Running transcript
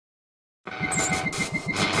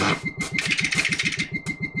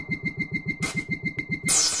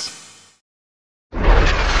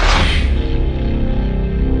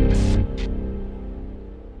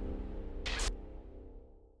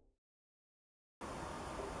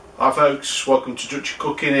Hi folks, welcome to Dutchy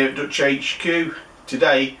Cooking here at Dutchy HQ.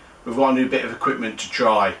 Today we've got a new bit of equipment to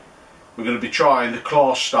try. We're going to be trying the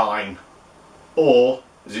Klarstein, or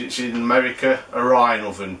as it's in America, a Ryan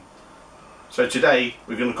oven. So today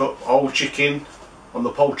we're going to cook whole chicken on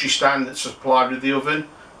the poultry stand that's supplied with the oven,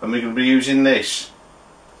 and we're going to be using this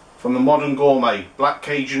from the Modern Gourmet Black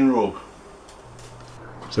Cajun rub.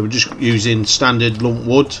 So we're just using standard lump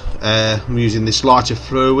wood. I'm using this lighter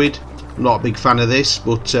fluid. I'm not a big fan of this,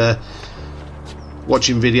 but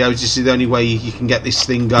watching videos, this is the only way you can get this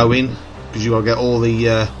thing going, because you've got to get all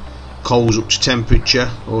the coals up to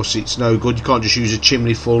temperature, or else it's no good. You can't just use a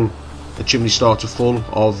chimney starter full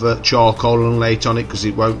of charcoal and lay it on it, because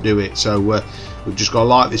it won't do it. So we've just got to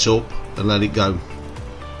light this up and let it go.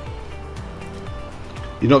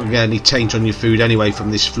 You're not going to get any taint on your food anyway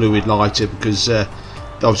from this fluid lighter, because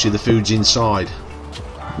obviously the food's inside.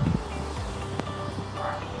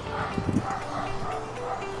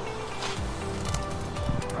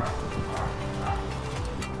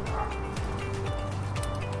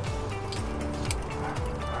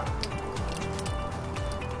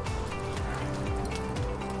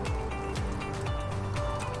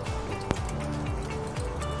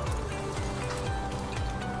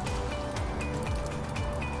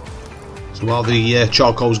 So while the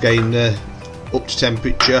charcoal's getting up to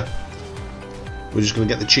temperature, we're just going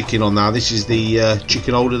to get the chicken on now. This is the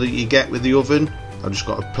chicken holder that you get with the oven. I've just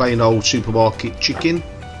got a plain old supermarket chicken,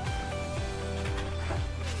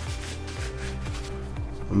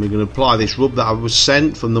 and we're going to apply this rub that I was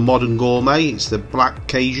sent from the Modern Gourmet. It's the Black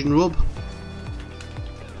Cajun rub.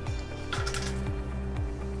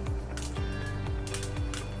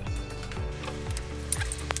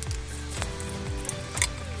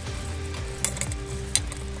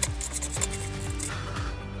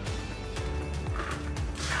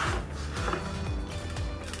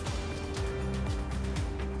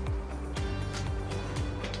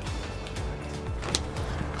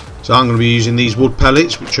 So I'm going to be using these wood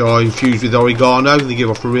pellets, which are infused with oregano. They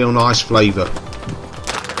give off a real nice flavour.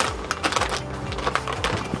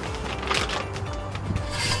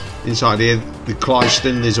 Inside here, the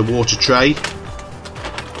Klarstein, there's a water tray,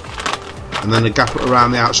 and then a gap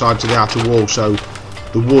around the outside to the outer wall, so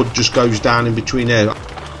the wood just goes down in between there.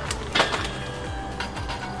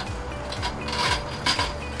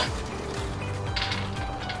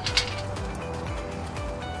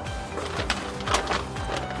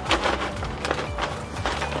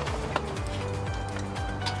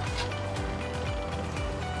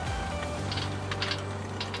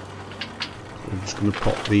 I'm just going to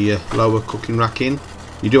pop the lower cooking rack in.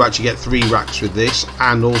 You do actually get 3 racks with this,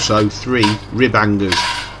 and also 3 rib hangers.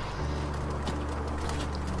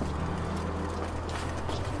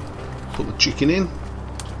 Put the chicken in,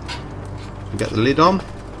 get the lid on,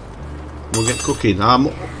 and we'll get cooking. I'm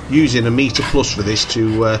using a meter plus for this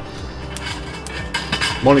to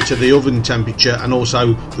monitor the oven temperature and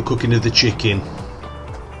also the cooking of the chicken.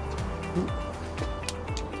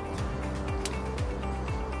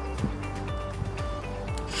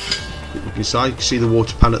 Inside, you can see the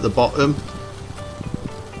water pan at the bottom.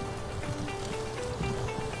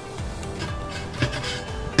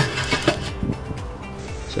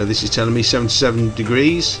 So this is telling me 77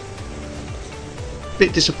 degrees.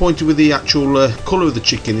 Bit disappointed with the actual colour of the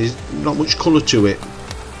chicken. There's not much colour to it.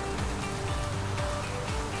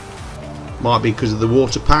 Might be because of the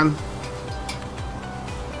water pan.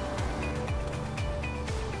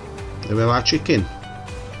 There we have our chicken.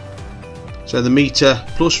 So the meter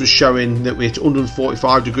plus was showing that we're at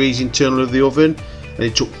 145 degrees internal of the oven, and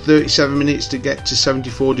it took 37 minutes to get to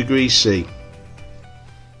 74 degrees C.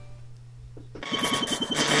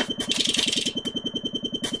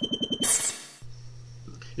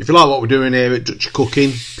 If you like what we're doing here at Dutchy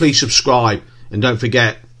Cooking, please subscribe, and don't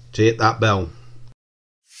forget to hit that bell.